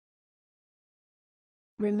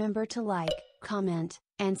Remember to like, comment,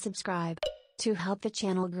 and subscribe to help the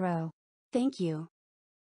channel grow. Thank you.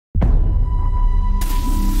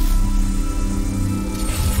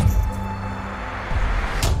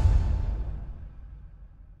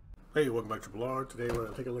 Hey, welcome back to Ballard. Today we're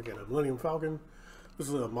going to take a look at a Millennium Falcon. This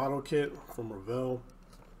is a model kit from Revell.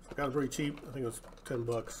 Got it very cheap. I think it was 10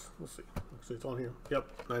 bucks. Let's see. Actually, it's on here.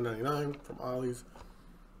 Yep, $9.99 from Ollie's.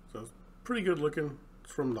 So it's pretty good looking.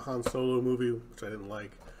 It's from the Han Solo movie, which I didn't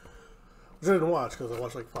like. Which I didn't watch because I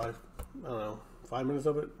watched like 5 minutes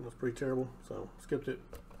of it. It was pretty terrible, so skipped it.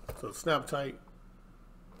 So it's Snaptite.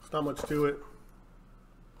 There's not much to it.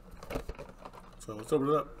 So let's open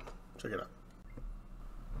it up. Check it out.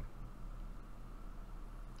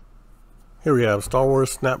 Here we have Star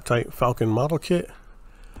Wars Snaptite Falcon model kit.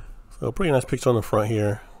 So pretty nice picture on the front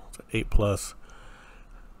here. It's an 8+.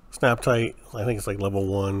 Snaptite, I think it's like level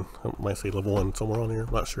 1. I might say level 1 somewhere on here,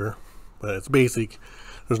 I'm not sure. But it's basic.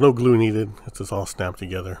 There's no glue needed. It's just all snapped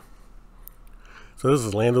together. So this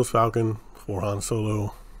is Lando's Falcon before Han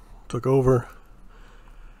Solo took over.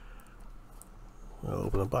 We'll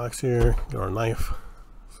open the box here, get our knife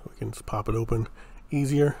so we can just pop it open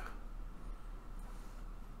easier.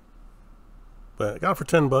 But I got it for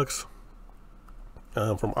 10 bucks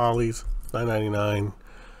from Ollie's, $9.99.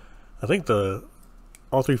 I think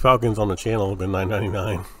all 3 Falcons on the channel have been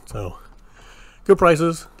 $9.99, so good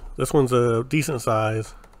prices. This one's a decent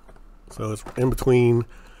size, so it's in between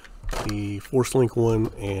the Force Link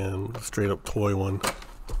one and the straight up toy one.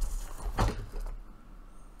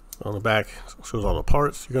 On the back shows all the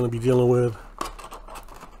parts you're going to be dealing with.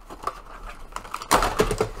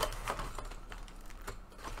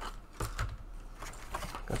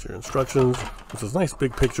 Got your instructions. It's a nice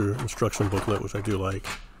big picture instruction booklet, which I do like.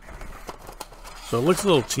 So it looks a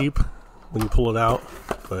little cheap when you pull it out,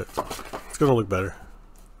 but it's going to look better.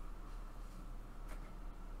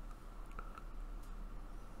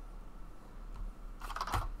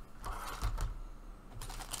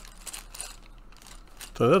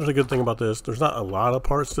 So that's a good thing about this. There's not a lot of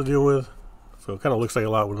parts to deal with. So it kind of looks like a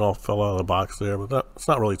lot when it all fell out of the box there, but it's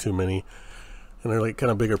not really too many. And they're like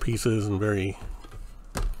kind of bigger pieces and very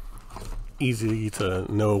easy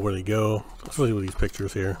to know where they go, especially with these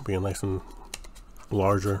pictures here being nice and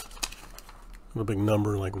larger. A big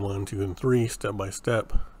number like 1, 2, and 3 step by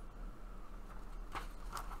step.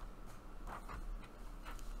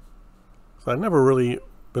 So I've never really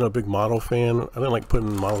been a big model fan. I didn't like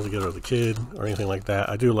putting models together as a kid or anything like that.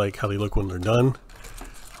 I do like how they look when they're done,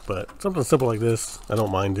 but something simple like this I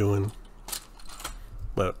don't mind doing.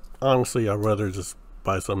 But honestly, I'd rather just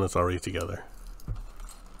buy something that's already together.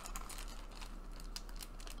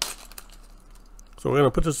 So we're going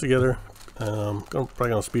to put this together. Probably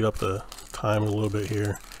going to speed up the time a little bit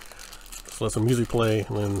here. Just let some music play,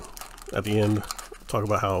 and then at the end, talk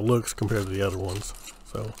about how it looks compared to the other ones.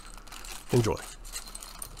 So enjoy.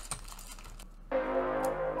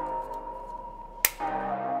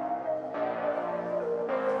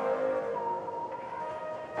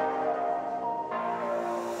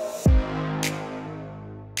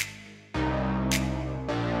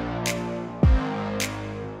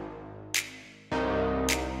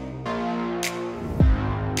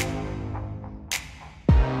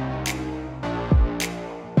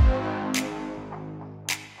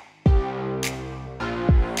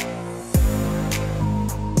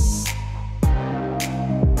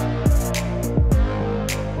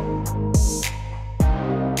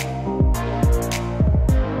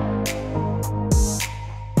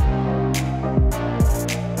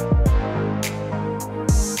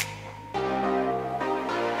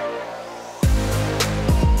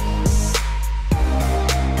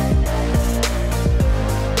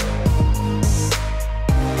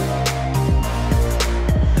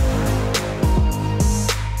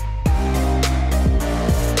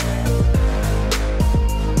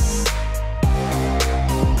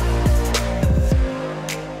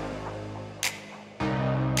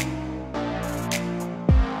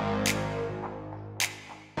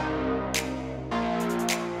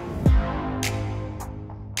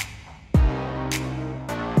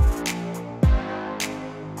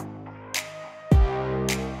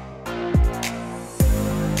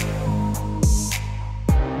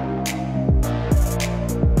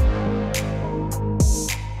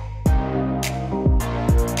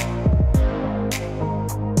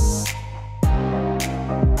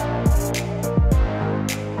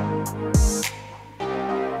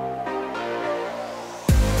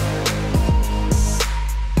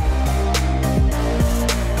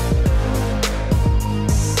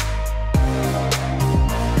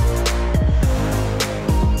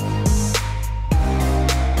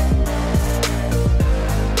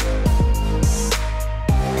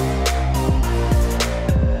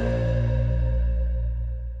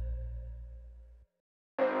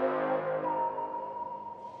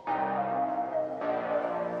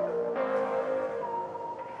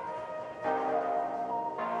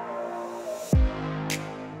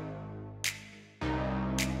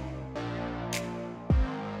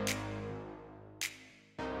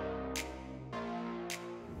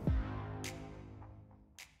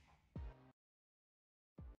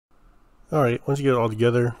 Alright, once you get it all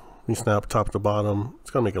together, you snap top to bottom. It's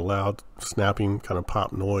going to make a loud snapping kind of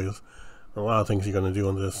pop noise. A lot of things you're going to do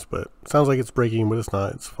on this, but it sounds like it's breaking, but it's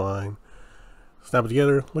not. It's fine. Snap it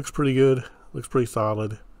together. Looks pretty good. Looks pretty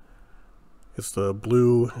solid. It's the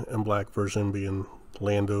blue and black version, being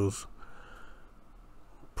Lando's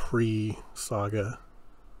pre-saga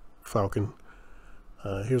Falcon.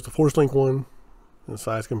 Here's the Force Link one. In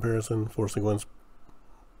size comparison, Force Link one's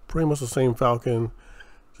pretty much the same Falcon,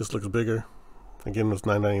 just looks bigger. Again, it's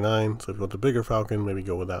 $9.99, so if you want the bigger Falcon, maybe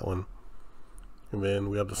go with that one. And then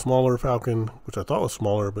we have the smaller Falcon, which I thought was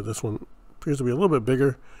smaller, but this one appears to be a little bit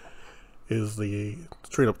bigger. Is the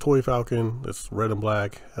straight up toy Falcon. It's red and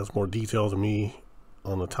black, has more details than me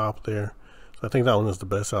on the top there. So I think that one is the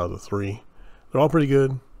best out of the three. They're all pretty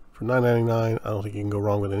good. For $9.99, I don't think you can go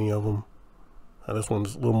wrong with any of them. This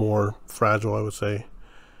one's a little more fragile, I would say.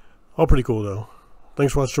 All pretty cool though.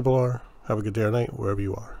 Thanks for watching Triple R. Have a good day or night, wherever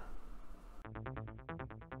you are.